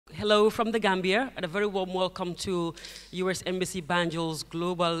hello from the Gambia, and a very warm welcome to U.S. Embassy Banjul's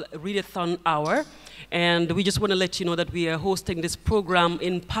Global Read-a-Thon Hour. And we just want to let you know that we are hosting this program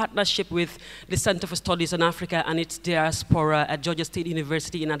in partnership with the Center for Studies on Africa and Its Diaspora at Georgia State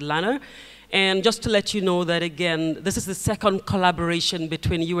University in Atlanta. And just to let you know that, again, this is the second collaboration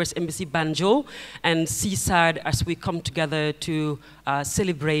between U.S. Embassy Banjul and CSAD as we come together to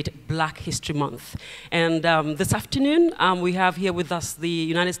celebrate Black History Month. And this afternoon, we have here with us the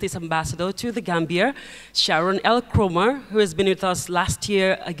United States Ambassador to the Gambia, Sharon L. Cromer, who has been with us last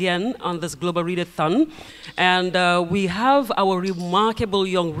year again on this Global Read-a-Thon. And we have our remarkable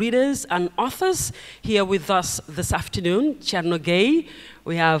young readers and authors here with us this afternoon, Cherno Gay,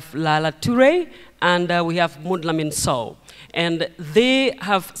 we have Lala Toure, and we have Mudlamin Sow. And they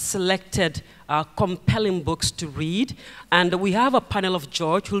have selected compelling books to read. And we have a panel of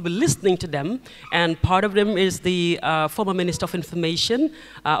George who will be listening to them. And part of them is the former Minister of Information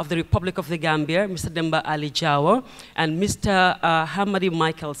of the Republic of the Gambia, Mr. Demba Ali Jawa, and Mr. Hamadi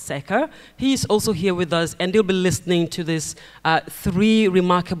Michael Secker. He is also here with us, and they'll be listening to these three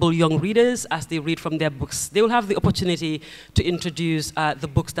remarkable young readers as they read from their books. They will have the opportunity to introduce the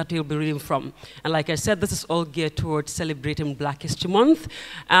books that they'll be reading from. And like I said, this is all geared towards celebrating Black History Month.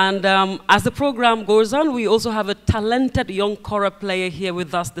 And as the program goes on, we also have a talented young kora player here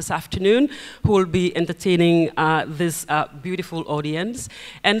with us this afternoon who will be entertaining this beautiful audience.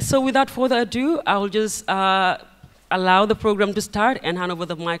 And so without further ado, I will just allow the program to start and hand over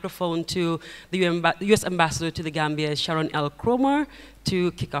the microphone to the U.S. Ambassador to the Gambia, Sharon L. Cromer,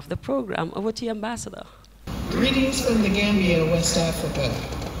 to kick off the program. Over to you, Ambassador. Greetings from the Gambia, West Africa.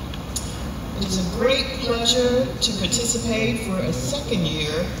 It is a great pleasure to participate for a second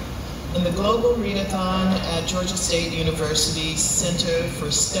year in the Global Read-a-Thon at Georgia State University's Center for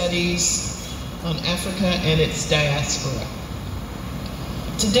Studies on Africa and Its Diaspora.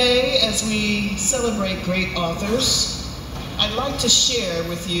 Today, as we celebrate great authors, I'd like to share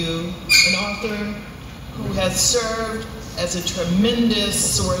with you an author who has served as a tremendous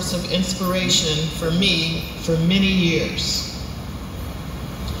source of inspiration for me for many years.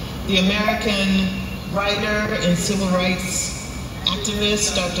 The American writer and civil rights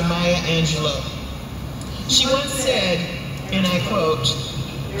activist, Dr. Maya Angelou. She once said, and I quote,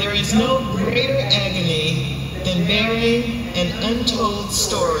 "There is no greater agony than bearing an untold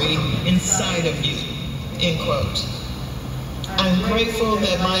story inside of you," end quote. I'm grateful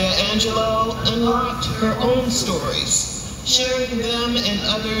that Maya Angelou unlocked her own stories, sharing them and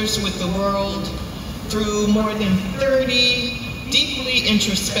others with the world through more than 30 deeply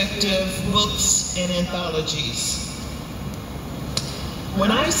introspective books and anthologies. When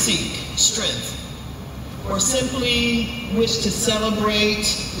I seek strength, or simply wish to celebrate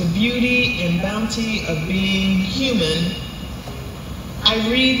the beauty and bounty of being human, I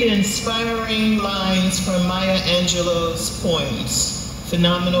read the inspiring lines from Maya Angelou's poems,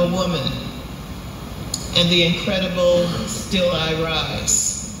 Phenomenal Woman, and the incredible Still I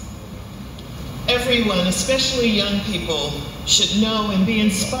Rise. Everyone, especially young people, should know and be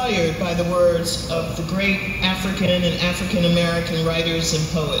inspired by the words of the great African and African-American writers and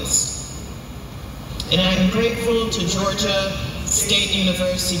poets. And I am grateful to Georgia State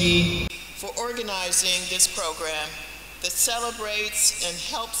University for organizing this program that celebrates and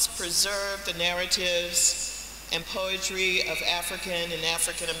helps preserve the narratives and poetry of African and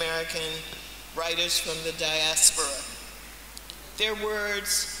African-American writers from the diaspora. Their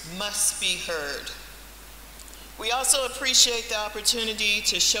words must be heard. We also appreciate the opportunity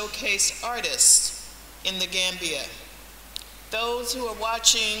to showcase artists in the Gambia. Those who are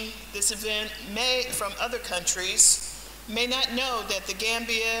watching this event from other countries may not know that the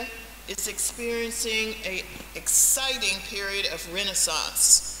Gambia is experiencing an exciting period of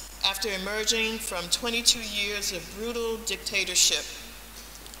renaissance after emerging from 22 years of brutal dictatorship,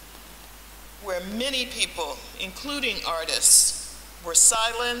 where many people, including artists, were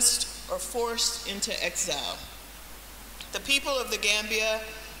silenced or forced into exile. The people of the Gambia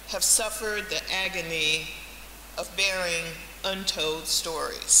have suffered the agony of bearing untold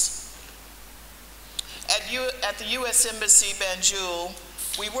stories. At the U.S. Embassy Banjul,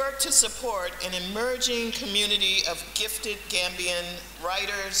 we work to support an emerging community of gifted Gambian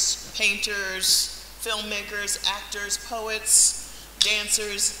writers, painters, filmmakers, actors, poets,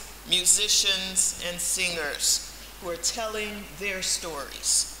 dancers, musicians, and singers who are telling their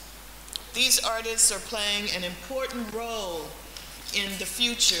stories. These artists are playing an important role in the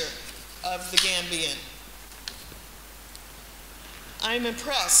future of the Gambian. I'm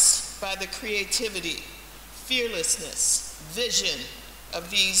impressed by the creativity, fearlessness, vision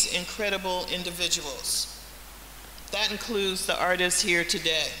of these incredible individuals. That includes the artists here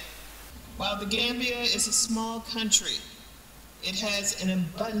today. While the Gambia is a small country, it has an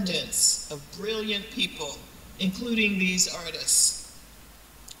abundance of brilliant people, including these artists.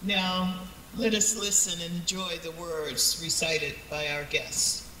 Now, let us listen and enjoy the words recited by our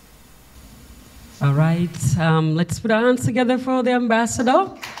guests. All right, let's put our hands together for the ambassador.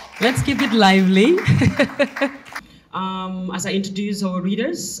 Let's keep it lively. As I introduce our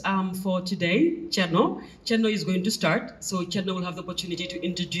readers for today, Chenno is going to start. So Chenno will have the opportunity to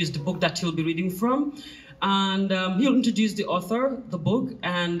introduce the book that he'll be reading from. And he'll introduce the author, the book,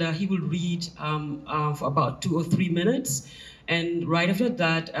 and he will read for about 2 or 3 minutes. And right after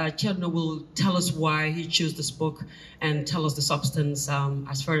that, Chenno will tell us why he chose this book and tell us the substance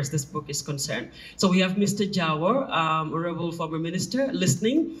as far as this book is concerned. So we have Mr. Jawar, Honorable Former Minister,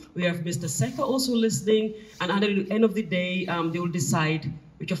 listening. We have Mr. Seka also listening. And at the end of the day, they will decide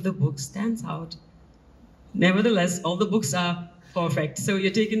which of the books stands out. Nevertheless, all the books are perfect. So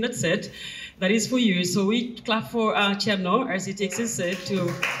you're taking that set. That is for you. So we clap for Chenno as he takes his set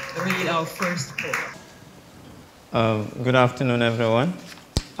to read our first book. Good afternoon, everyone.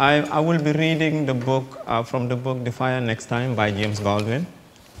 I will be reading the book from the book The Fire Next Time by James Baldwin.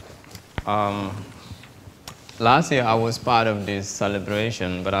 Last year I was part of this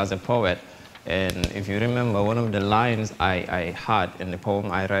celebration, but as a poet, and if you remember, one of the lines I had in the poem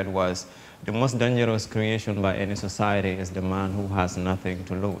I read was, "The most dangerous creation by any society is the man who has nothing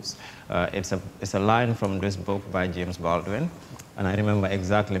to lose." It's a line from this book by James Baldwin, and I remember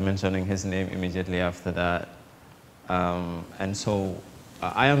exactly mentioning his name immediately after that. And so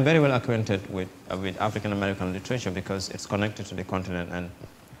I am very well acquainted with African American literature because it's connected to the continent,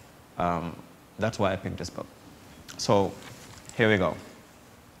 and that's why I picked this book. So here we go.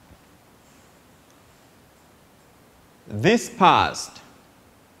 This past,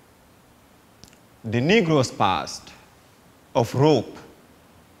 the Negro's past of rope,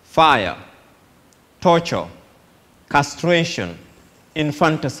 fire, torture, castration,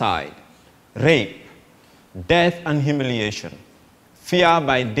 infanticide, rape, death and humiliation, fear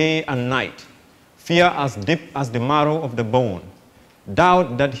by day and night, fear as deep as the marrow of the bone,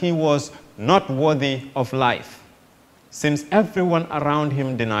 doubt that he was not worthy of life, since everyone around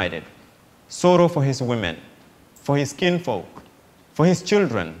him denied it, sorrow for his women, for his kinfolk, for his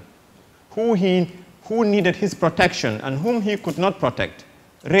children, who needed his protection and whom he could not protect,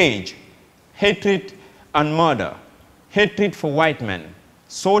 rage, hatred and murder, hatred for white men,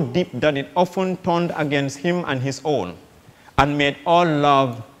 so deep that it often turned against him and his own, and made all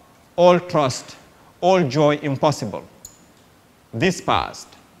love, all trust, all joy impossible. This past,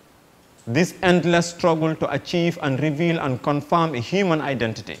 this endless struggle to achieve and reveal and confirm a human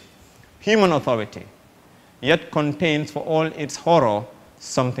identity, human authority, yet contains for all its horror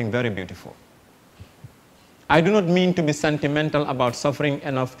something very beautiful. I do not mean to be sentimental about suffering.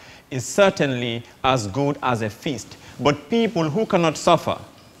 Enough is certainly as good as a feast. But people who cannot suffer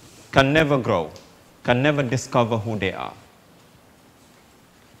can never grow, can never discover who they are.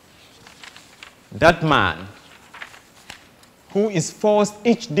 That man who is forced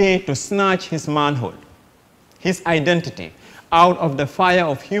each day to snatch his manhood, his identity, out of the fire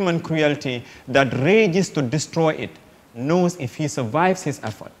of human cruelty that rages to destroy it, knows if he survives his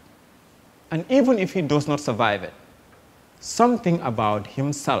effort, and even if he does not survive it, something about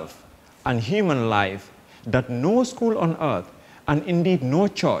himself and human life that no school on earth, and indeed no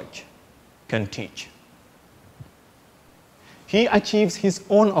church, can teach. He achieves his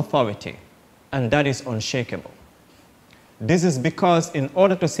own authority, and that is unshakable. This is because in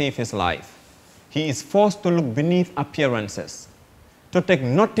order to save his life, he is forced to look beneath appearances, to take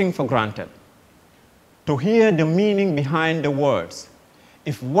nothing for granted, to hear the meaning behind the words.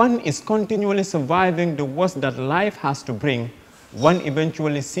 If one is continually surviving the worst that life has to bring, one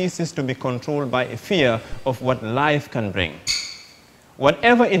eventually ceases to be controlled by a fear of what life can bring.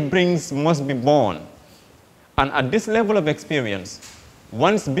 Whatever it brings must be borne. And at this level of experience,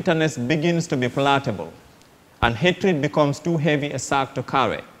 one's bitterness begins to be palatable, and hatred becomes too heavy a sack to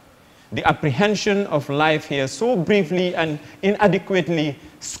carry. The apprehension of life here, so briefly and inadequately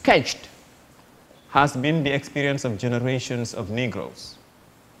sketched, has been the experience of generations of Negroes.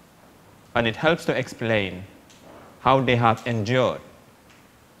 And it helps to explain how they have endured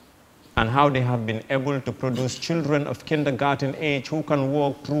and how they have been able to produce children of kindergarten age who can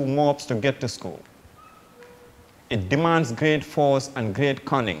walk through mobs to get to school. It demands great force and great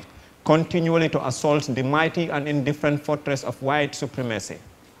cunning, continually to assault the mighty and indifferent fortress of white supremacy,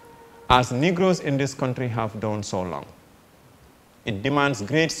 as Negroes in this country have done so long. It demands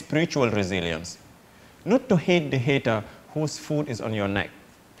great spiritual resilience, not to hate the hater whose foot is on your neck,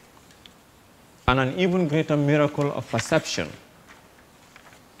 and an even greater miracle of perception,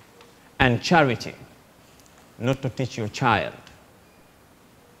 and charity, not to teach your child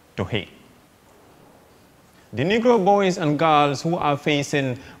to hate. The Negro boys and girls who are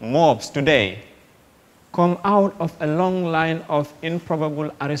facing mobs today come out of a long line of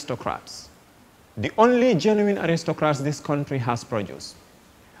improbable aristocrats, the only genuine aristocrats this country has produced.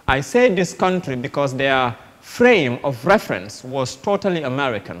 I say this country because their frame of reference was totally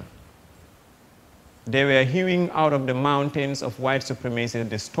American. They were hewing out of the mountains of white supremacy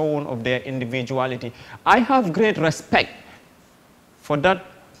the stone of their individuality. I have great respect for that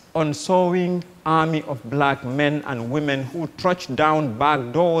unsowing army of black men and women who trudged down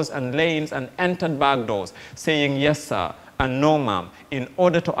back doors and lanes and entered back doors, saying yes, sir, and no, ma'am, in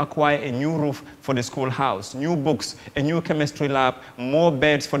order to acquire a new roof for the schoolhouse, new books, a new chemistry lab, more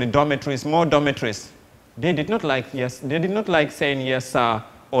beds for the dormitories, more dormitories. They did not like saying yes, sir,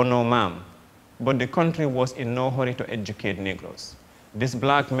 or no, ma'am. But the country was in no hurry to educate Negroes. These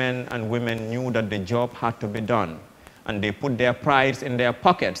black men and women knew that the job had to be done, and they put their prides in their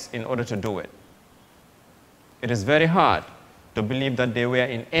pockets in order to do it. It is very hard to believe that they were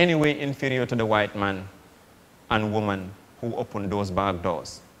in any way inferior to the white man and woman who opened those back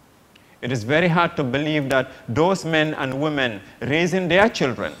doors. It is very hard to believe that those men and women raising their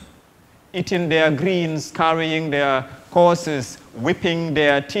children, eating their greens, carrying their courses, whipping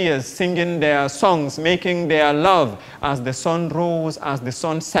their tears, singing their songs, making their love as the sun rose, as the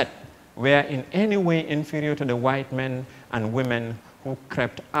sun set, were in any way inferior to the white men and women who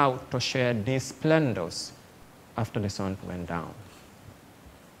crept out to share these splendors after the sun went down.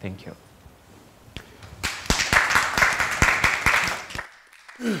 Thank you.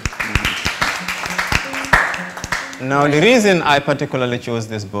 Now, the reason I particularly chose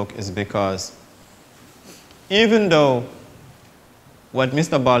this book is because even though what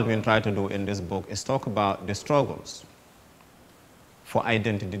Mr. Baldwin tried to do in this book is talk about the struggles for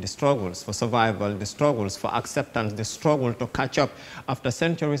identity, the struggles for survival, the struggles for acceptance, the struggle to catch up after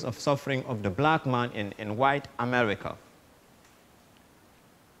centuries of suffering of the black man in white America,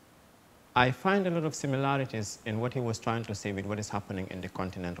 I find a lot of similarities in what he was trying to say with what is happening in the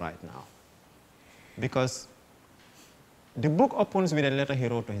continent right now. Because the book opens with a letter he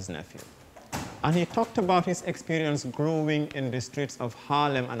wrote to his nephew. And he talked about his experience growing in the streets of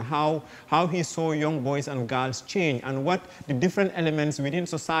Harlem and how he saw young boys and girls change and what the different elements within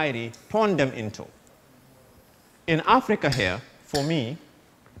society turned them into. In Africa here, for me,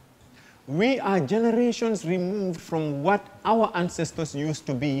 we are generations removed from what our ancestors used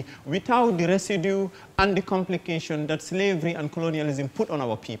to be without the residue and the complication that slavery and colonialism put on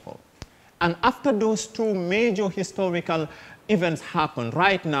our people. And after those two major historical events happened,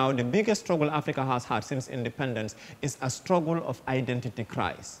 right now, the biggest struggle Africa has had since independence is a struggle of identity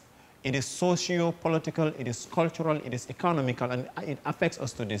crisis. It is socio-political, it is cultural, it is economical, and it affects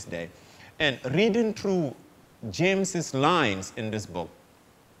us to this day. And reading through James's lines in this book,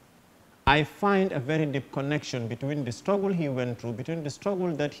 I find a very deep connection between the struggle he went through, between the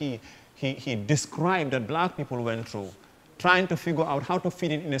struggle that he described that black people went through, trying to figure out how to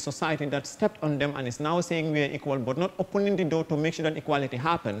fit in a society that stepped on them and is now saying we are equal, but not opening the door to make sure that equality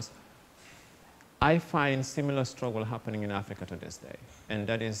happens. I find similar struggle happening in Africa to this day. And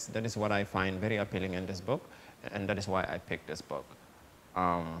that is what I find very appealing in this book, and that is why I picked this book.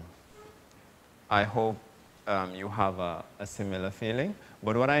 I hope you have a similar feeling,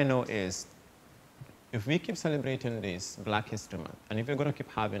 but what I know is if we keep celebrating this Black History Month, and if we're going to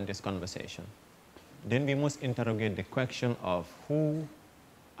keep having this conversation, then we must interrogate the question of who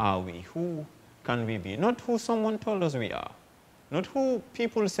are we? Who can we be? Not who someone told us we are. Not who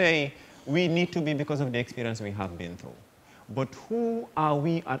people say we need to be because of the experience we have been through. But who are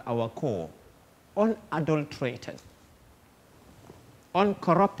we at our core? Unadulterated.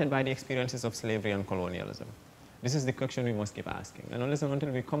 Uncorrupted by the experiences of slavery and colonialism. This is the question we must keep asking. And until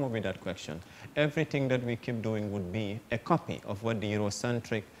we come up with that question, everything that we keep doing would be a copy of what the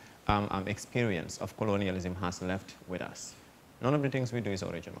Eurocentric experience of colonialism has left with us. None of the things we do is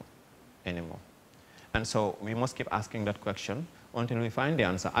original anymore. And so we must keep asking that question until we find the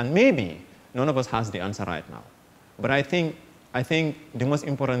answer. And maybe none of us has the answer right now. But I think the most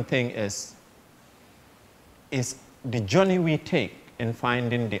important thing is the journey we take in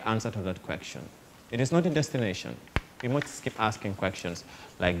finding the answer to that question. It is not a destination. We must keep asking questions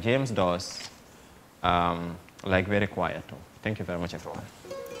like James does, like very quiet. Thank you very much, everyone.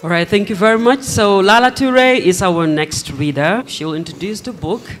 All right, thank you very much. So Lala Toure is our next reader. She'll introduce the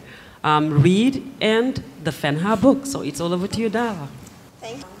book, read and defend her book. So it's all over to you, Lala.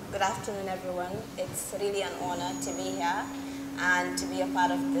 Thank you. Good afternoon, everyone. It's really an honor to be here. and to be a part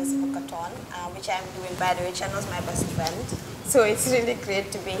of this book-a-thon, which I'm doing, by the way. Chano's my best friend. So it's really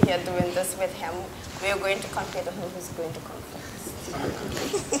great to be here doing this with him. We're going to compete on who's going to come first.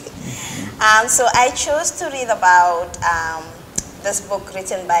 So I chose to read about this book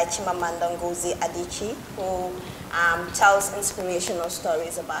written by Chimamanda Ngozi Adichie, who tells inspirational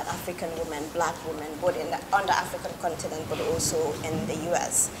stories about African women, black women, both on the African continent, but also in the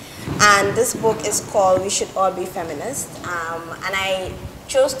US. And this book is called We Should All Be Feminist. And I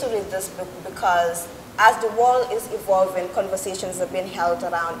chose to read this book because as the world is evolving, conversations are being held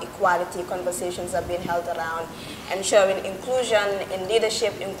around equality, conversations are being held around ensuring inclusion in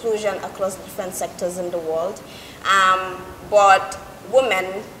leadership, inclusion across different sectors in the world. But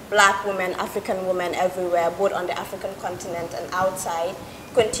women, black women, African women everywhere, both on the African continent and outside,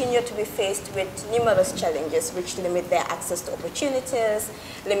 continue to be faced with numerous challenges which limit their access to opportunities,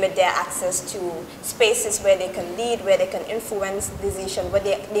 limit their access to spaces where they can lead, where they can influence decisions, where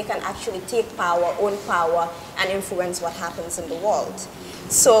they can actually take power, own power, and influence what happens in the world.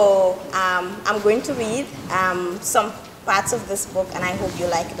 So I'm going to read some parts of this book, and I hope you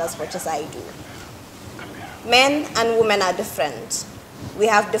like it as much as I do. Men and women are different. We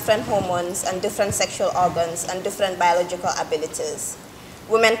have different hormones and different sexual organs and different biological abilities.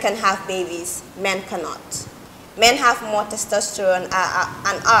 Women can have babies, men cannot. Men have more testosterone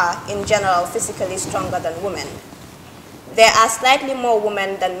and are, in general, physically stronger than women. There are slightly more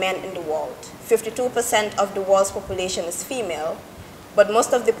women than men in the world. 52% of the world's population is female, but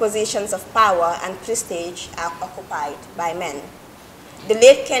most of the positions of power and prestige are occupied by men. The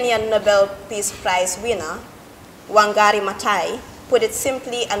late Kenyan Nobel Peace Prize winner, Wangari Maathai, put it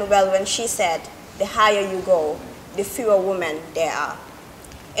simply and well when she said, "The higher you go, the fewer women there are."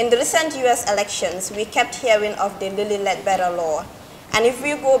 In the recent US elections, we kept hearing of the Lilly Ledbetter law, and if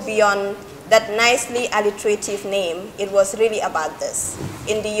we go beyond that nicely alliterative name, it was really about this.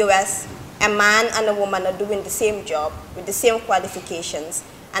 In the US, a man and a woman are doing the same job with the same qualifications,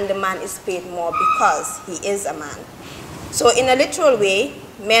 and the man is paid more because he is a man. So in a literal way,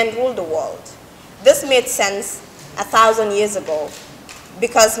 men rule the world. This made sense 1,000 years ago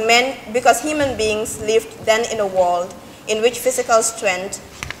because human beings lived then in a world in which physical strength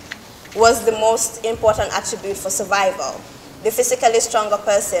was the most important attribute for survival. The physically stronger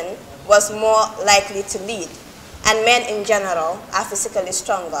person was more likely to lead, and men in general are physically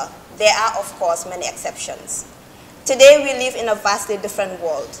stronger. There are, of course, many exceptions. Today, we live in a vastly different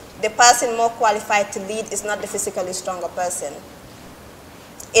world. The person more qualified to lead is not the physically stronger person.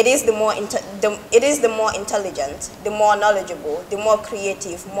 It is the more intelligent, the more knowledgeable, the more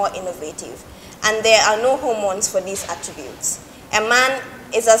creative, more innovative. And there are no hormones for these attributes. A man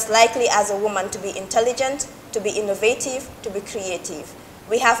is as likely as a woman to be intelligent, to be innovative, to be creative.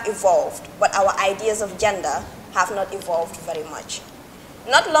 We have evolved, but our ideas of gender have not evolved very much.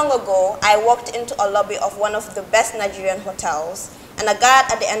 Not long ago, I walked into a lobby of one of the best Nigerian hotels, and a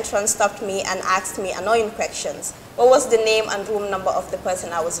guard at the entrance stopped me and asked me annoying questions. What was the name and room number of the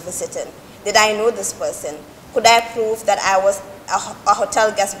person I was visiting? Did I know this person? Could I prove that I was a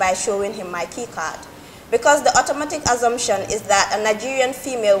hotel guest by showing him my key card? Because the automatic assumption is that a Nigerian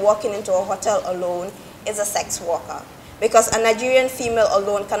female walking into a hotel alone is a sex worker. Because a Nigerian female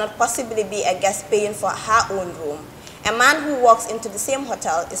alone cannot possibly be a guest paying for her own room. A man who walks into the same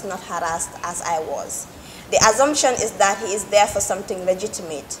hotel is not harassed as I was. The assumption is that he is there for something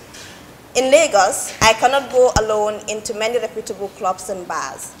legitimate. In Lagos, I cannot go alone into many reputable clubs and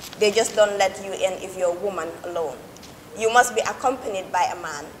bars. They just don't let you in if you're a woman alone. You must be accompanied by a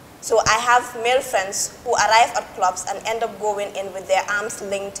man. So I have male friends who arrive at clubs and end up going in with their arms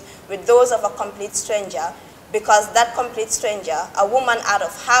linked with those of a complete stranger, because that complete stranger, a woman out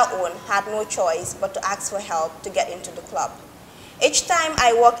of her own, had no choice but to ask for help to get into the club. Each time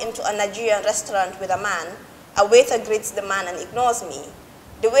I walk into a Nigerian restaurant with a man, a waiter greets the man and ignores me.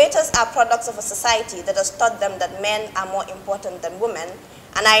 The waiters are products of a society that has taught them that men are more important than women,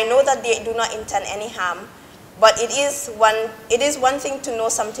 and I know that they do not intend any harm, but it is one thing to know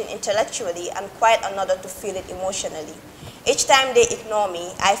something intellectually and quite another to feel it emotionally. Each time they ignore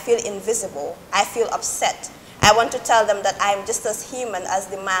me, I feel invisible, I feel upset. I want to tell them that I am just as human as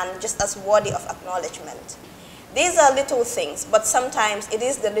the man, just as worthy of acknowledgement. These are little things, but sometimes it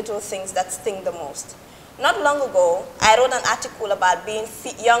is the little things that sting the most. Not long ago, I wrote an article about being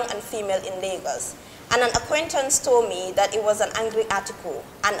young and female in Lagos, and an acquaintance told me that it was an angry article,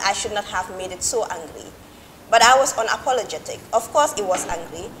 and I should not have made it so angry. But I was unapologetic. Of course it was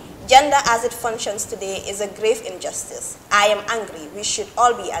angry. Gender as it functions today is a grave injustice. I am angry. We should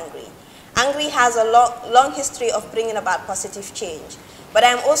all be angry. Angry has a long history of bringing about positive change. But I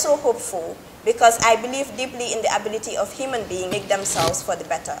am also hopeful because I believe deeply in the ability of human beings to make themselves for the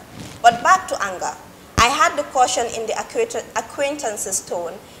better. But back to anger. I had the caution in the acquaintance's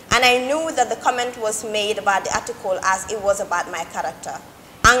tone, and I knew that the comment was made about the article as it was about my character.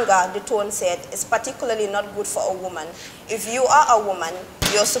 Anger, the tone said, is particularly not good for a woman. If you are a woman,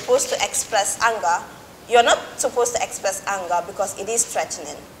 you're supposed to express anger. You're not supposed to express anger because it is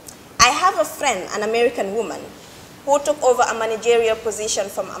threatening. I have a friend, an American woman, who took over a managerial position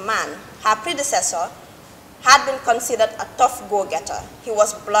from a man. Her predecessor had been considered a tough go-getter. He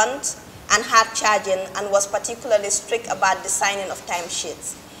was blunt and hard-charging and was particularly strict about the signing of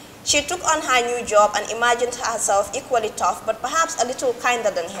timesheets. She took on her new job and imagined herself equally tough, but perhaps a little kinder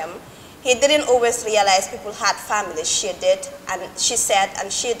than him. He didn't always realize people had families. She did, and she said,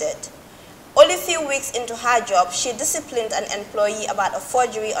 and she did. Only a few weeks into her job, she disciplined an employee about a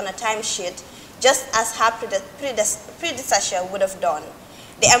forgery on a timesheet, just as her predecessor would have done.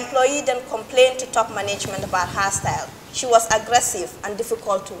 The employee then complained to top management about her style. She was aggressive and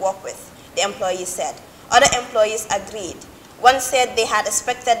difficult to work with, the employee said. Other employees agreed. One said they had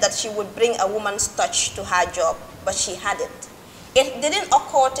expected that she would bring a woman's touch to her job, but she hadn't. It didn't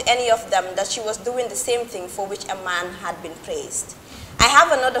occur to any of them that she was doing the same thing for which a man had been praised. I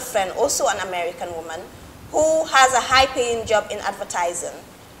have another friend, also an American woman, who has a high-paying job in advertising.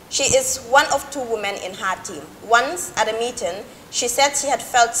 She is one of 2 women in her team. Once, at a meeting, she said she had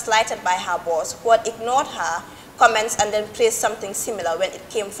felt slighted by her boss, who had ignored her comments and then praised something similar when it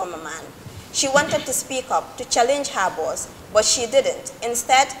came from a man. She wanted to speak up, to challenge her boss, but she didn't.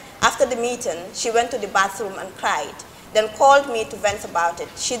 Instead, after the meeting, she went to the bathroom and cried, then called me to vent about it.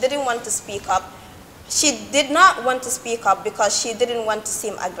 She didn't want to speak up. She did not want to speak up because she didn't want to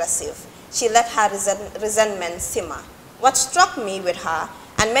seem aggressive. She let her resentment simmer. What struck me with her,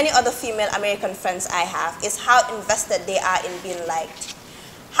 and many other female American friends I have, is how invested they are in being liked.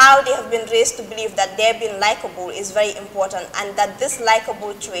 How they have been raised to believe that their being likable is very important and that this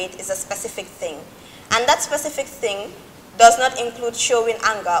likable trait is a specific thing. And that specific thing does not include showing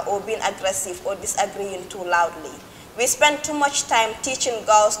anger or being aggressive or disagreeing too loudly. We spend too much time teaching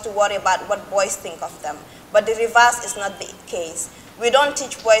girls to worry about what boys think of them, but the reverse is not the case. We don't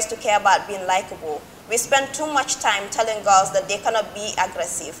teach boys to care about being likable. We spend too much time telling girls that they cannot be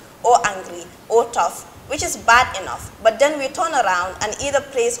aggressive or angry or tough, which is bad enough, but then we turn around and either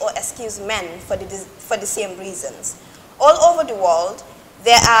praise or excuse men for the same reasons. All over the world,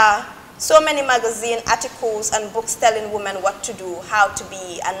 there are so many magazine articles and books telling women what to do, how to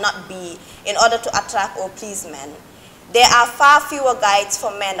be and not be in order to attract or please men. There are far fewer guides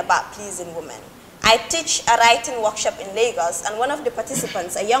for men about pleasing women. I teach a writing workshop in Lagos, and one of the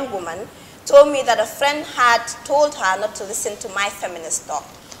participants, a young woman, told me that a friend had told her not to listen to my feminist talk.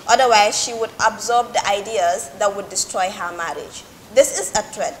 Otherwise, she would absorb the ideas that would destroy her marriage. This is a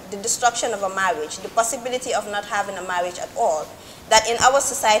threat, the destruction of a marriage, the possibility of not having a marriage at all, that in our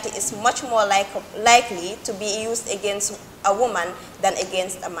society is much more likely to be used against a woman than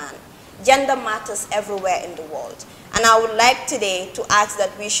against a man. Gender matters everywhere in the world. And I would like today to ask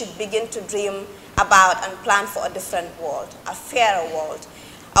that we should begin to dream about and plan for a different world, a fairer world,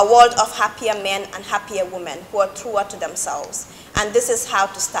 a world of happier men and happier women who are truer to themselves. And this is how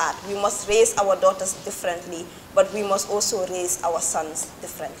to start. We must raise our daughters differently, but we must also raise our sons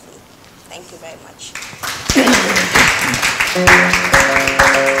differently. Thank you very much.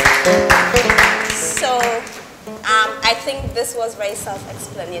 So I think this was very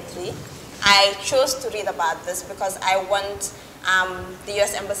self-explanatory. I chose to read about this because I want the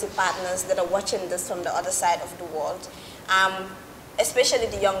U.S. Embassy partners that are watching this from the other side of the world, especially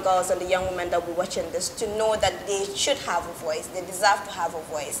the young girls and the young women that will be watching this, to know that they should have a voice, they deserve to have a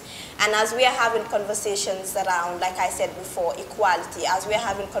voice. And as we are having conversations around, like I said before, equality, as we are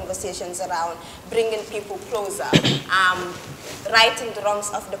having conversations around bringing people closer, righting the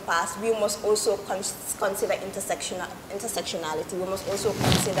wrongs of the past, we must also consider intersectionality. We must also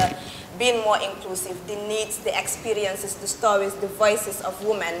consider being more inclusive, the needs, the experiences, the stories, the voices of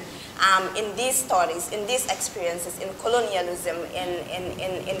women in these stories, in these experiences, in colonialism,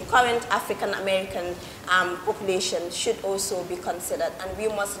 in current African American population should also be considered. And we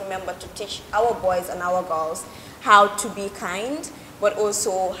must remember to teach our boys and our girls how to be kind, but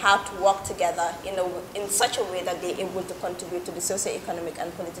also how to work together in such a way that they're able to contribute to the socio-economic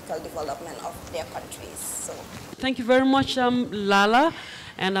and political development of their countries. So. Thank you very much, Lala.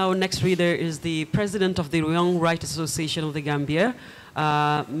 And our next reader is the President of the Young Writers Association of the Gambia,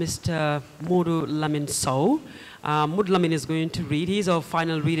 Mr. Modu Lamin Sow. Modu Lamin is going to read. He's our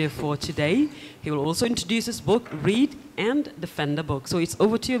final reader for today. He will also introduce his book, Read and Defend the Book. So it's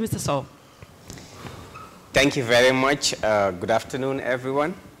over to you, Mr. Sow. Thank you very much. Good afternoon,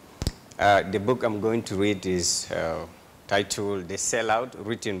 everyone. The book I'm going to read is titled The Sellout,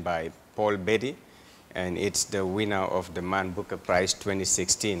 written by Paul Beatty, and it's the winner of the Man Booker Prize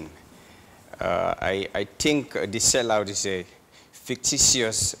 2016. I think The Sellout is a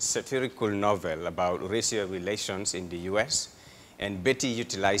fictitious satirical novel about racial relations in the US, and Beatty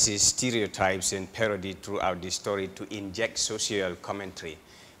utilizes stereotypes and parody throughout the story to inject social commentary,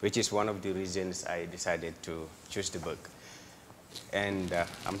 which is one of the reasons I decided to choose the book. And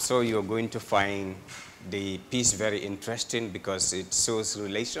I'm sure you're going to find the piece very interesting because it shows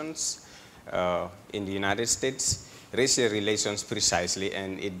relations in the United States, racial relations precisely,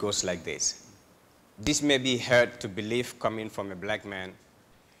 and it goes like this. This may be hard to believe coming from a black man,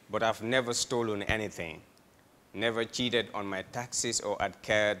 but I've never stolen anything, never cheated on my taxes or at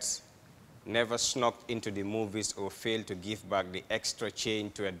cards, never snuck into the movies or failed to give back the extra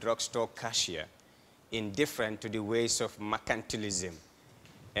change to a drugstore cashier, indifferent to the ways of mercantilism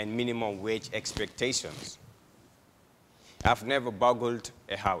and minimum wage expectations. I've never burgled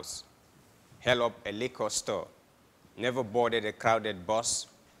a house, held up a liquor store, never boarded a crowded bus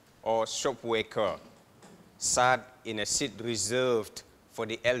or subway car, sat in a seat reserved for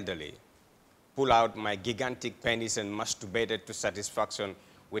the elderly, pulled out my gigantic penis and masturbated to satisfaction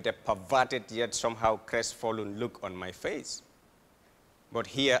with a perverted yet somehow crestfallen look on my face. But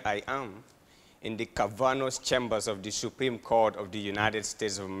here I am, in the cavernous chambers of the Supreme Court of the United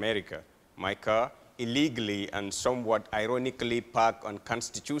States of America, my car illegally and somewhat ironically parked on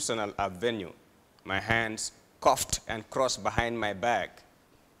Constitutional Avenue, my hands cuffed and crossed behind my back,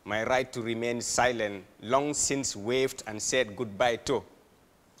 my right to remain silent long since waived and said goodbye to.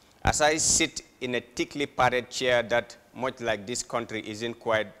 As I sit in a thickly padded chair that, much like this country, isn't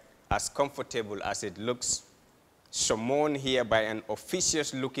quite as comfortable as it looks, summoned here by an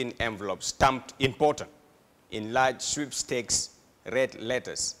officious-looking envelope stamped important in large sweepstakes red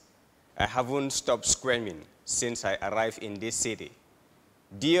letters, I haven't stopped screaming since I arrived in this city.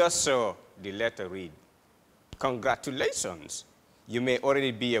 Dear sir, the letter read, congratulations. You may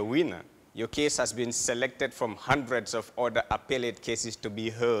already be a winner. Your case has been selected from hundreds of other appellate cases to be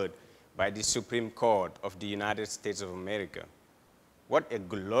heard by the Supreme Court of the United States of America. What a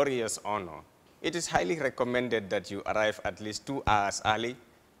glorious honor. It is highly recommended that you arrive at least 2 hours early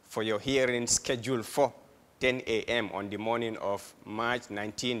for your hearing scheduled for 10 a.m. on the morning of March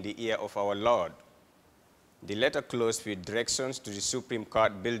 19, the year of our Lord. The letter closed with directions to the Supreme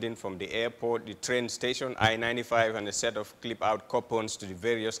Court building from the airport, the train station, I-95, and a set of clip-out coupons to the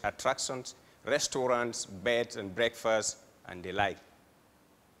various attractions, restaurants, beds and breakfasts, and the like.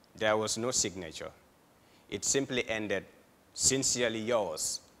 There was no signature. It simply ended, sincerely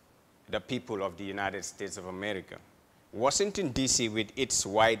yours, the people of the United States of America. Washington, D.C., with its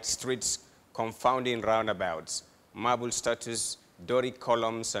wide streets, confounding roundabouts, marble statues, Doric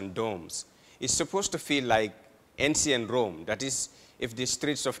columns, and domes, is supposed to feel like ancient Rome. That is, if the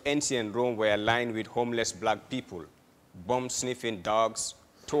streets of ancient Rome were lined with homeless black people, bomb-sniffing dogs,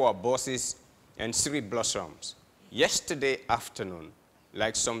 tour buses, and cherry blossoms. Yesterday afternoon,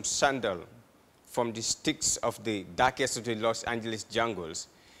 like some sandal from the sticks of the darkest of the Los Angeles jungles,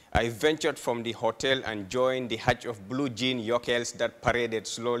 I ventured from the hotel and joined the hatch of blue jean yokels that paraded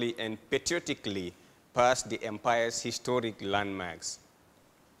slowly and patriotically past the empire's historic landmarks.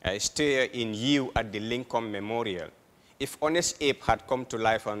 I stare in you at the Lincoln Memorial. If Honest Abe had come to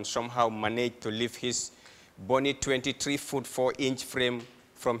life and somehow managed to lift his bony 23-foot 4-inch frame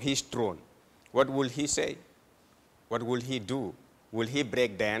from his throne, what will he say? What will he do? Will he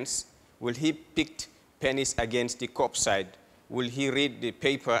break dance? Will he pick pennies against the curbside? Will he read the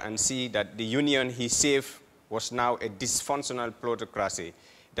paper and see that the union he saved was now a dysfunctional plutocracy,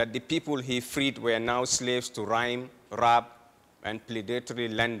 that the people he freed were now slaves to rhyme, rap, and predatory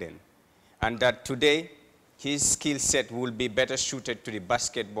lending, and that today his skill set will be better suited to the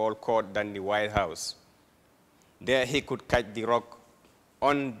basketball court than the White House? There he could catch the rock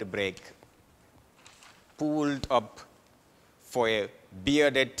on the break, pulled up for a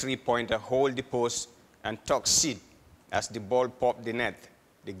bearded three-pointer, hold the post, and talk shit as the ball popped the net,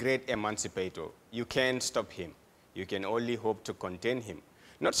 the great emancipator. You can't stop him. You can only hope to contain him.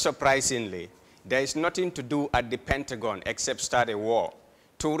 Not surprisingly, there is nothing to do at the Pentagon except start a war.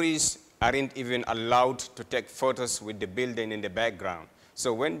 Tourists aren't even allowed to take photos with the building in the background.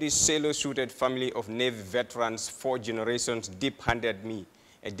 So when this sailor-suited family of Navy veterans, 4 generations deep, handed me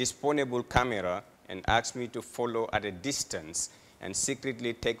a disposable camera and asked me to follow at a distance and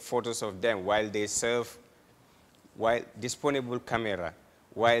secretly take photos of them while they serve, while they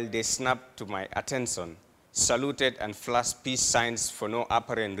snapped to my attention, saluted and flashed peace signs for no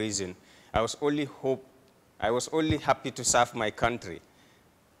apparent reason, I was only happy to serve my country.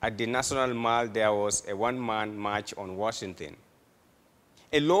 At the National Mall, there was a one-man march on Washington.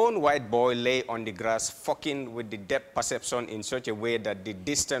 A lone white boy lay on the grass, fucking with the depth perception in such a way that the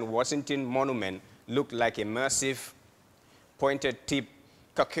distant Washington Monument looked like a massive, pointed-tip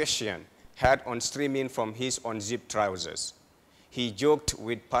Caucasian hat on streaming from his unzipped trousers. He joked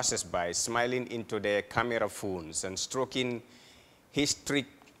with passers-by, smiling into their camera phones and stroking his trick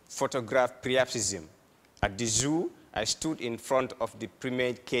photograph priapism. At the zoo, I stood in front of the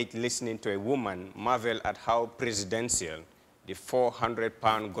primate cage listening to a woman marvel at how presidential the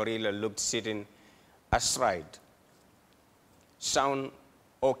 400-pound gorilla looked sitting astride, sound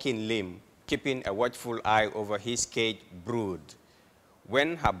oaking limb, keeping a watchful eye over his cage brood.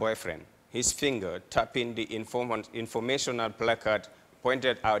 When her boyfriend, his finger tapping the informational placard,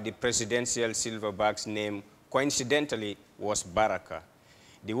 pointed out the presidential silverback's name, coincidentally, was Baraka.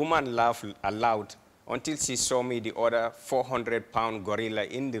 The woman laughed aloud until she saw me, the other 400-pound gorilla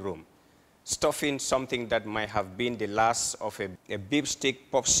in the room, stuffing something that might have been the last of a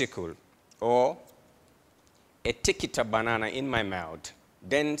beefsteak popsicle or a tikita banana in my mouth.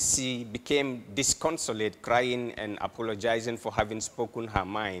 Then she became disconsolate, crying and apologizing for having spoken her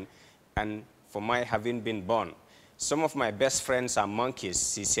mind and for my having been born. Some of my best friends are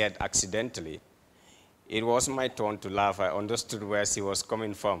monkeys, she said accidentally. It was my turn to laugh. I understood where she was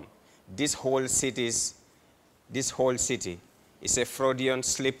coming from. This whole city is a Freudian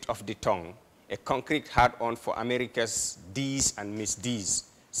slip of the tongue, a concrete hard-on for America's D's and Miss D's,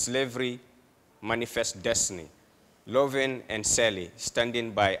 slavery, manifest destiny. Loving and Sally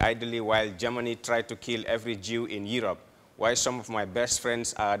standing by idly while Germany tried to kill every Jew in Europe, while some of my best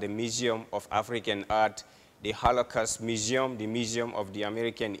friends are the Museum of African Art, the Holocaust Museum, the Museum of the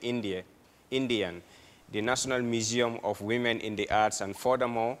American Indian, the National Museum of Women in the Arts, and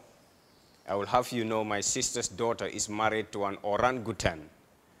furthermore, I will have you know my sister's daughter is married to an orangutan.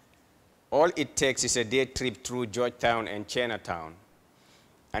 All it takes is a day trip through Georgetown and Chinatown,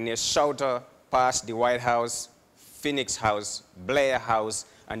 and a shouter past the White House, Phoenix House, Blair House,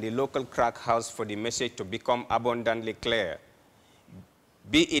 and the local crack house for the message to become abundantly clear.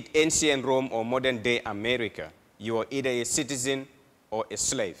 Be it ancient Rome or modern-day America, you are either a citizen or a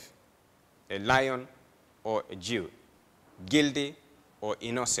slave, a lion or a Jew, guilty or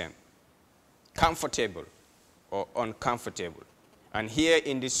innocent, comfortable or uncomfortable. And here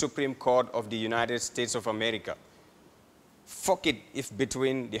in the Supreme Court of the United States of America, fuck it if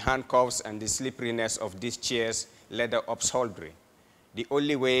between the handcuffs and the slipperiness of these chairs leather upholstery. The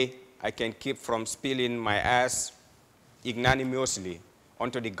only way I can keep from spilling my ass ignominiously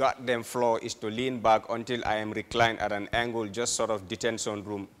onto the goddamn floor is to lean back until I am reclined at an angle just sort of detention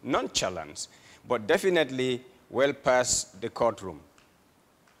room, nonchalant, but definitely well past the courtroom.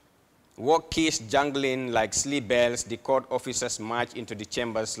 Work keys jangling like sleigh bells, the court officers march into the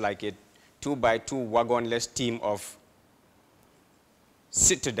chambers like a 2x2 wagonless team of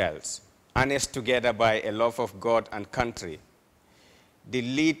citadels, harnessed together by a love of God and country. The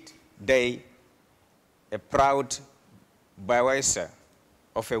lead day, a proud bywasser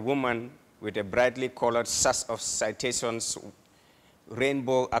of a woman with a brightly colored sash of citations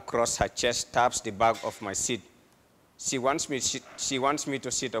rainbow across her chest, taps the back of my seat. She wants me to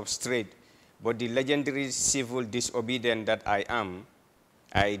sit up straight, but the legendary civil disobedient that I am,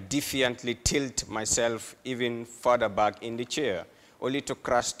 I defiantly tilt myself even further back in the chair, only to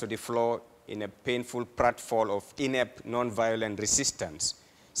crash to the floor in a painful pratfall of inept, non-violent resistance.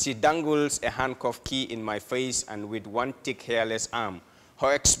 She dangles a handcuff key in my face and with one thick, hairless arm,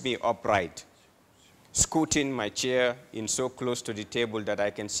 hoists me upright, scooting my chair in so close to the table that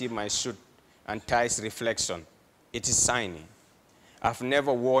I can see my suit and ties reflection. It is shiny. I've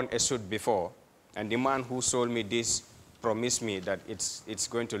never worn a suit before, and the man who sold me this promised me that it's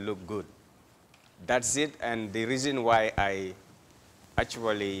going to look good. That's it, and the reason why I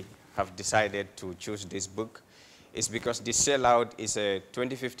actually have decided to choose this book is because The Sellout is a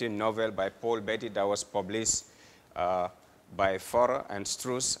 2015 novel by Paul Beatty that was published by Fora and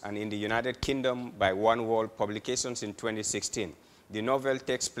Struss, and in the United Kingdom by One World Publications in 2016. The novel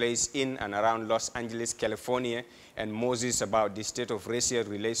takes place in and around Los Angeles, California, and moses about the state of racial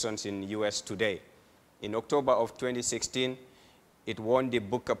relations in the U.S. today. In October of 2016, it won the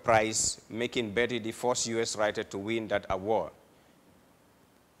Booker Prize, making Beatty the first U.S. writer to win that award.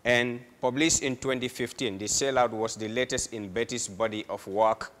 And published in 2015, The Sellout was the latest in Beatty's body of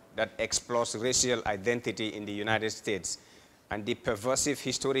work that explores racial identity in the United States and the pervasive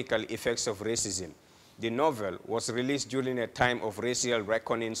historical effects of racism. The novel was released during a time of racial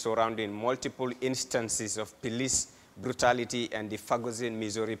reckoning surrounding multiple instances of police brutality and the Ferguson,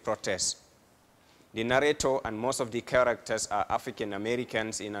 Missouri protests. The narrator and most of the characters are African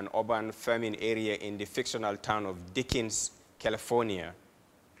Americans in an urban farming area in the fictional town of Dickens, California.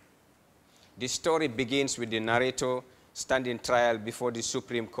 The story begins with the narrator standing trial before the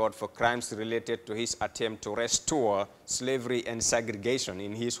Supreme Court for crimes related to his attempt to restore slavery and segregation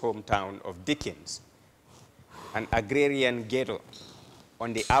in his hometown of Dickens, an agrarian ghetto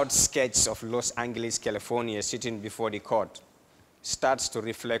on the outskirts of Los Angeles, California. Sitting before the court, starts to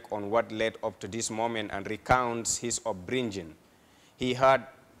reflect on what led up to this moment and recounts his upbringing. He had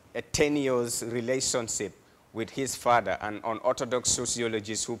a tenuous relationship with his father, an unorthodox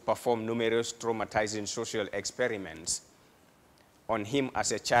sociologist who performed numerous traumatizing social experiments on him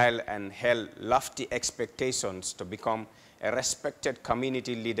as a child and held lofty expectations to become a respected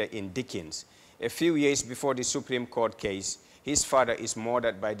community leader in Dickens. A few years before the Supreme Court case, his father is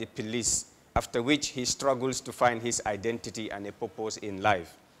murdered by the police, after which he struggles to find his identity and a purpose in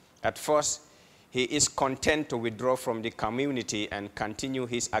life. At first, he is content to withdraw from the community and continue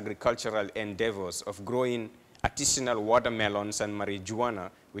his agricultural endeavors of growing artisanal watermelons and marijuana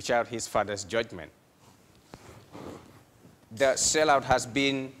without his father's judgment. The sellout has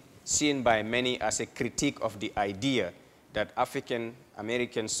been seen by many as a critique of the idea that African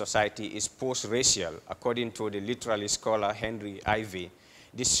American society is post-racial, according to the literary scholar Henry Ivey.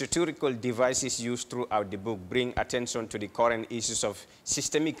 The satirical devices used throughout the book bring attention to the current issues of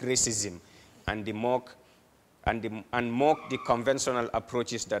systemic racism and mock the conventional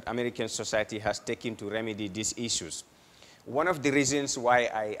approaches that American society has taken to remedy these issues. One of the reasons why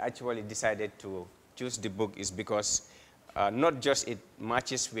I actually decided to choose the book is because not just it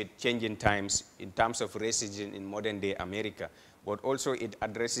matches with changing times in terms of racism in modern day America, but also it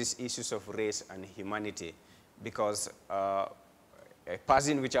addresses issues of race and humanity, because a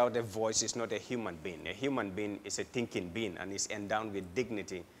person without a voice is not a human being. A human being is a thinking being and is endowed with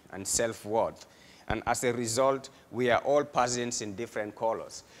dignity and self-worth. And as a result, we are all persons in different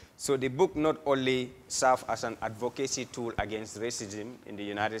colors. So the book not only serves as an advocacy tool against racism in the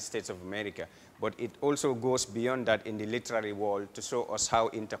United States of America, but it also goes beyond that in the literary world to show us how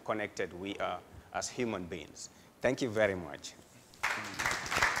interconnected we are as human beings. Thank you very much.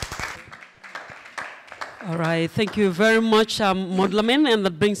 All right, thank you very much, Modlamin, and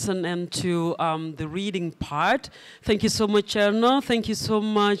that brings an end to the reading part. Thank you so much, Erno. Thank you so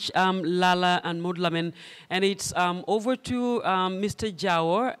much, Lala and Modlamin. And it's over to Mr.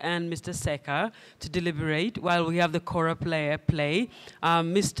 Jawor and Mr. Seka to deliberate while we have the Kora player play.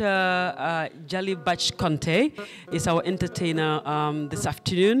 Mr. Jalibach Conte is our entertainer this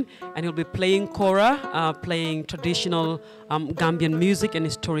afternoon, and he'll be playing Kora, playing traditional Gambian music and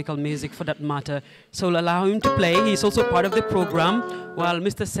historical music for that matter. So allow him to play. He's also part of the program while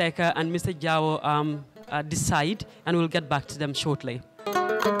Mr. Seka and Mr. Jao decide, and we'll get back to them shortly.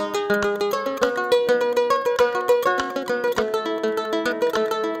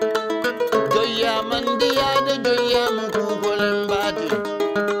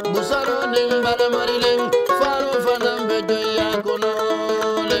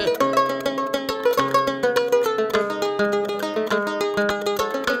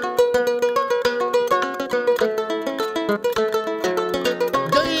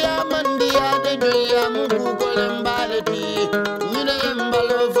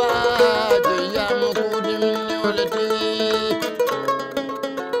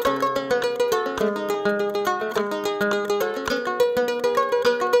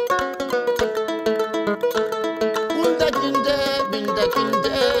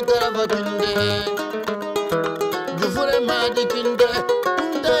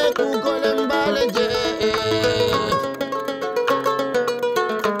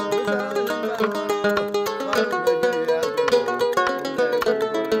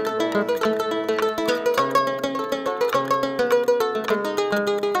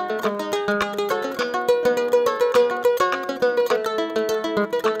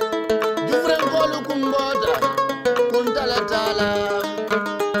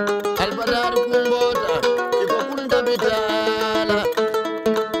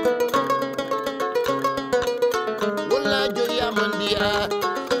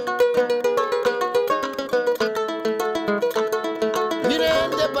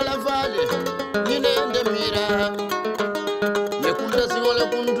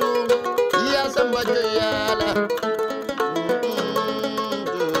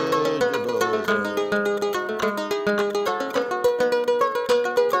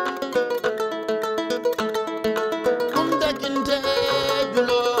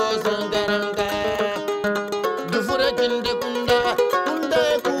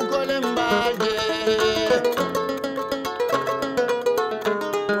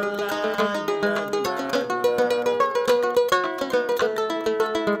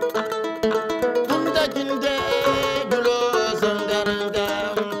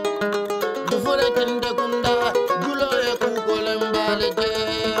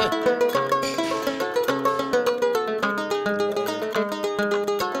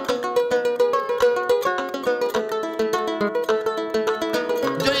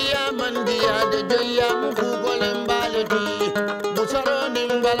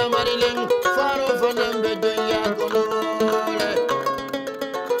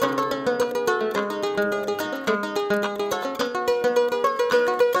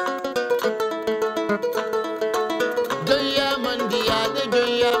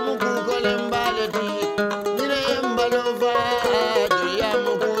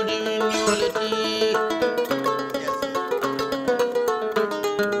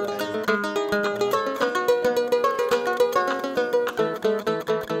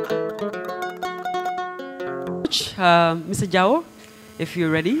 Mr. Jao, if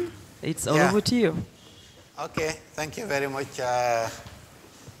you're ready, it's all over to you. Okay, thank you very much.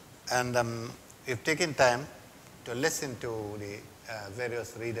 We've taken time to listen to the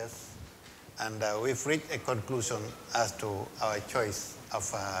various readers, and we've reached a conclusion as to our choice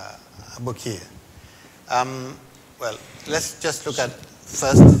of a book here. Well, let's just look at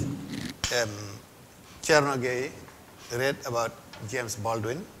first, Chernobyl read about James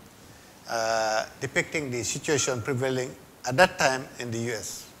Baldwin, depicting the situation prevailing at that time in the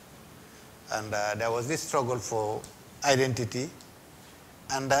US. And there was this struggle for identity.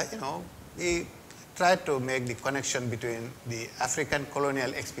 And, we tried to make the connection between the African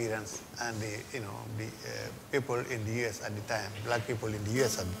colonial experience and the, the people in the US at the time, black people in the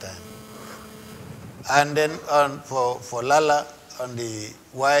US at the time. And then for Lala, on the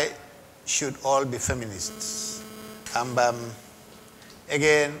why should all be feminists.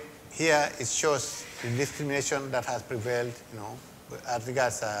 Again, here it shows the discrimination that has prevailed, as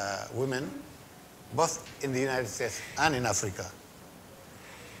regards women, both in the United States and in Africa.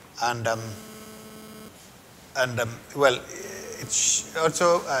 And well, it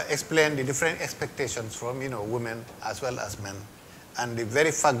also explained the different expectations from, women as well as men, and the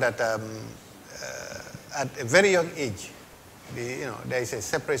very fact that at a very young age, there is a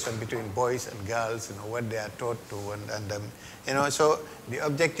separation between boys and girls, what they are taught to, and so the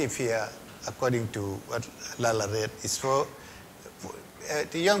objective here, according to what Lala read, is for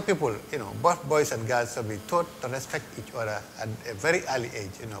the young people, both boys and girls should be taught to respect each other at a very early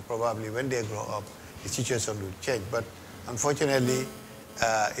age. Probably when they grow up, the situation will change. But unfortunately,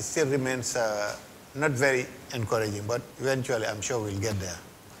 it still remains not very encouraging. But eventually, I'm sure we'll get there.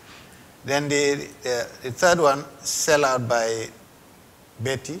 Then the third one, Sell Out by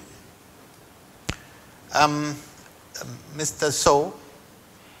Betty. Mr. So,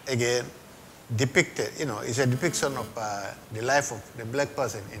 again, depicted, it's a depiction of the life of the black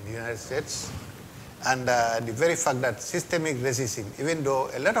person in the United States, and the very fact that systemic racism, even though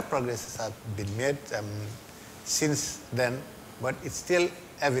a lot of progress has been made since then, but it's still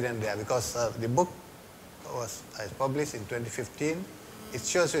evident there, because the book was published in 2015. It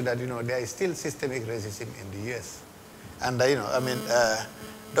shows you that, there is still systemic racism in the US. And,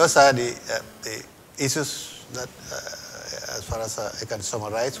 those are the issues that, as far as I can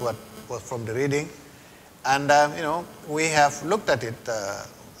summarize what was from the reading. And, we have looked at it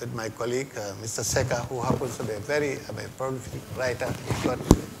with my colleague, Mr. Seka, who happens to be a very prolific writer. He's got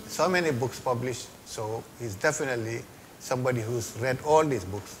so many books published, so he's definitely somebody who's read all these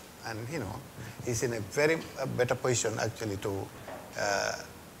books. And, he's in a very better position, actually, to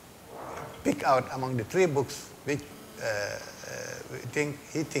pick out among the 3 books which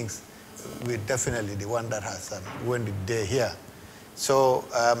he thinks will definitely the one that has won the day here. So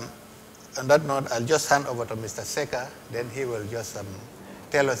on that note, I'll just hand over to Mr. Seka, then he will just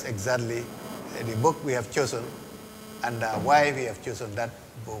tell us exactly the book we have chosen and why we have chosen that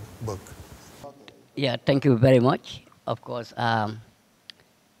book. Yeah, thank you very much. Of course,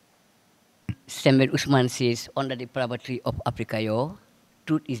 Samuel Usman says, under the poverty of Africa,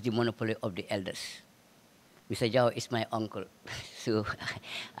 truth is the monopoly of the elders. Mr. Jao is my uncle, so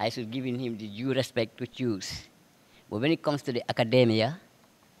I should give him the due respect to choose. But when it comes to the academia,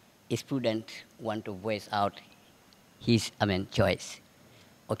 a student want to voice out his choice.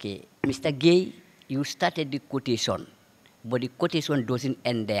 Okay, Mr. Gay, you started the quotation, but the quotation doesn't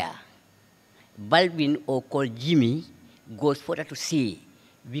end there. Baldwin, or called Jimmy, goes further to say,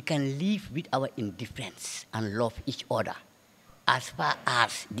 we can live with our indifference and love each other, as far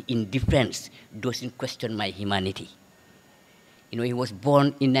as the indifference doesn't question my humanity. He was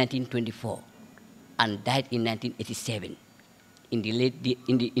born in 1924 and died in 1987, in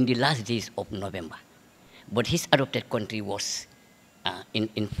the last days of November. But his adopted country was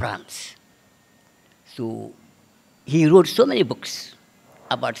in France. So he wrote so many books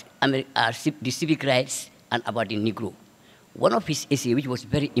about the civic rights and about the Negro. One of his essays, which was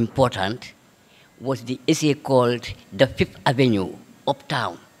very important, was the essay called The Fifth Avenue,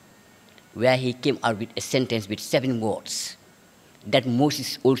 Uptown, where he came out with a sentence with 7 words that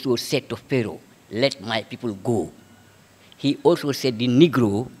Moses also said to Pharaoh, "Let my people go." He also said the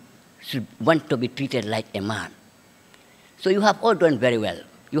Negro should want to be treated like a man. So you have all done very well.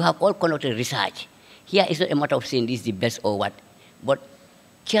 You have all conducted research. Here it's not a matter of saying this is the best or what, but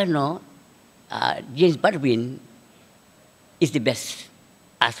Cherno, James Baldwin is the best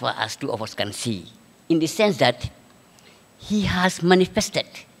as far as 2 of us can see, in the sense that he has manifested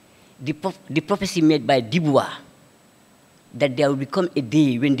the prophecy made by Dubois that there will become a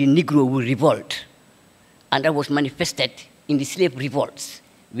day when the Negro will revolt, and that was manifested in the slave revolts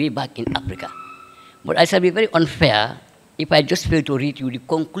way back in Africa. But I shall be very unfair if I just fail to read you the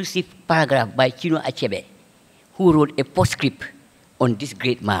conclusive paragraph by Chinua Achebe, who wrote a postscript on this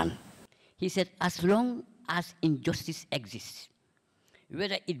great man. He said, as long as injustice exists,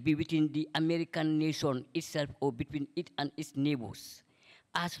 whether it be within the American nation itself or between it and its neighbors,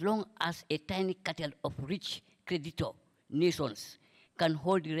 as long as a tiny cartel of rich creditor nations can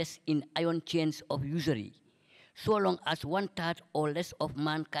hold the rest in iron chains of usury, so long as 1/3 or less of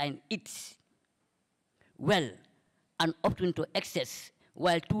mankind eats well and often to excess,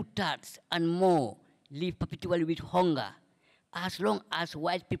 while 2/3 and more live perpetually with hunger, as long as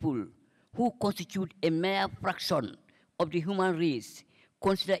white people, who constitute a mere fraction of the human race,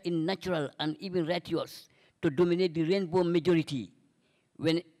 consider it natural and even righteous to dominate the rainbow majority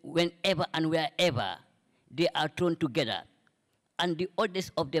whenever and wherever they are thrown together, and the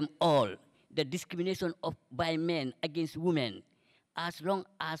oddest of them all, the discrimination by men against women, as long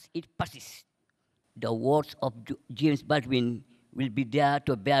as it persists, the words of James Baldwin will be there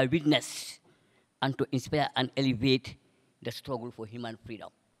to bear witness and to inspire and elevate the struggle for human freedom.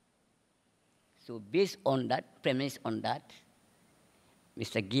 So based on that, premise on that,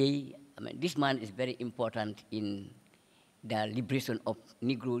 Mr. Gay, this man is very important in the liberation of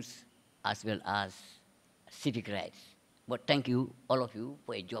Negroes as well as civic rights. But thank you, all of you,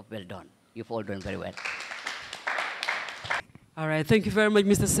 for a job well done. You've all done very well. All right, thank you very much,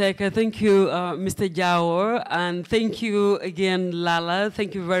 Mr. Seka. Thank you, Mr. Jao, and thank you again, Lala.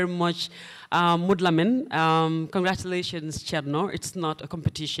 Thank you very much, Mudlamin. Congratulations, Cherno. It's not a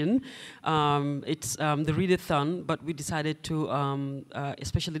competition. It's the Read-a-Thon, but we decided to,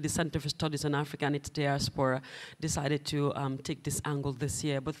 especially the Center for Studies on Africa and Its Diaspora, decided to take this angle this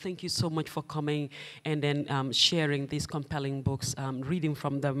year. But thank you so much for coming and then sharing these compelling books, reading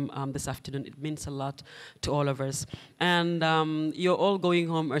from them this afternoon. It means a lot to all of us. And you're all going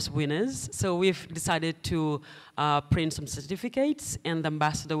home as winners. So we've decided to print some certificates, and the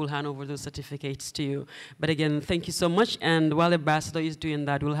ambassador will hand over those certificates to you. But again, thank you so much. And while the ambassador is doing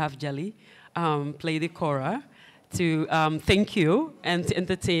that, we'll have Jelly play the kora to thank you and to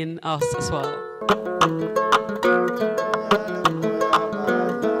entertain us as well.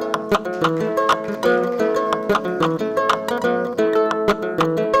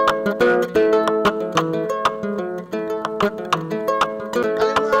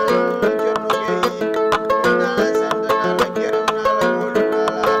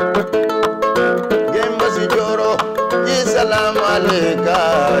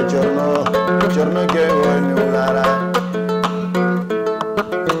 Chorno ke woni ulara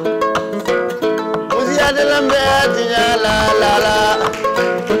Musia de lambe atinya la la la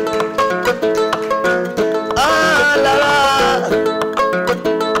Ah la la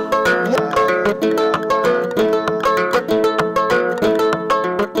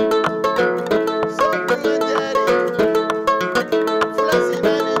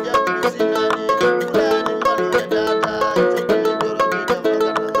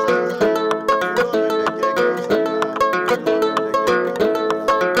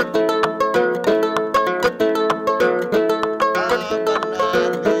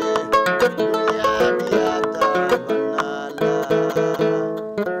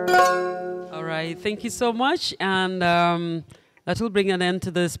Thank you so much, and that will bring an end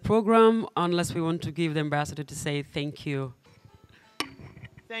to this program, unless we want to give the ambassador to say thank you.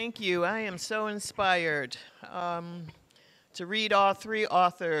 Thank you. I am so inspired to read all 3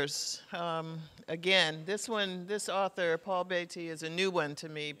 authors. Again, this author, Paul Beatty, is a new one to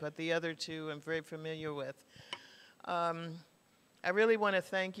me, but the other 2 I'm very familiar with. I really want to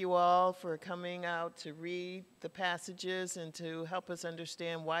thank you all for coming out to read the passages and to help us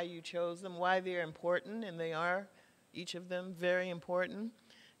understand why you chose them, why they're important, and they are, each of them, very important.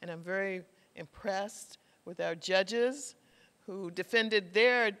 And I'm very impressed with our judges who defended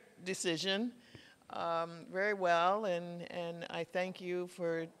their decision very well, and I thank you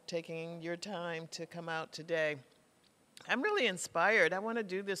for taking your time to come out today. I'm really inspired. I want to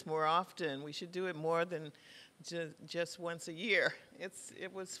do this more often. We should do it more than just once a year.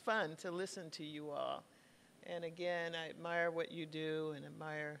 It was fun to listen to you all. And again, I admire what you do and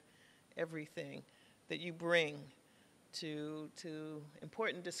admire everything that you bring to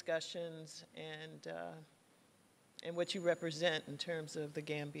important discussions and what you represent in terms of the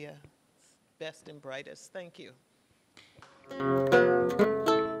Gambia best and brightest. Thank you.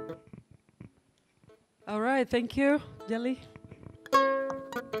 All right, thank you, Jelly.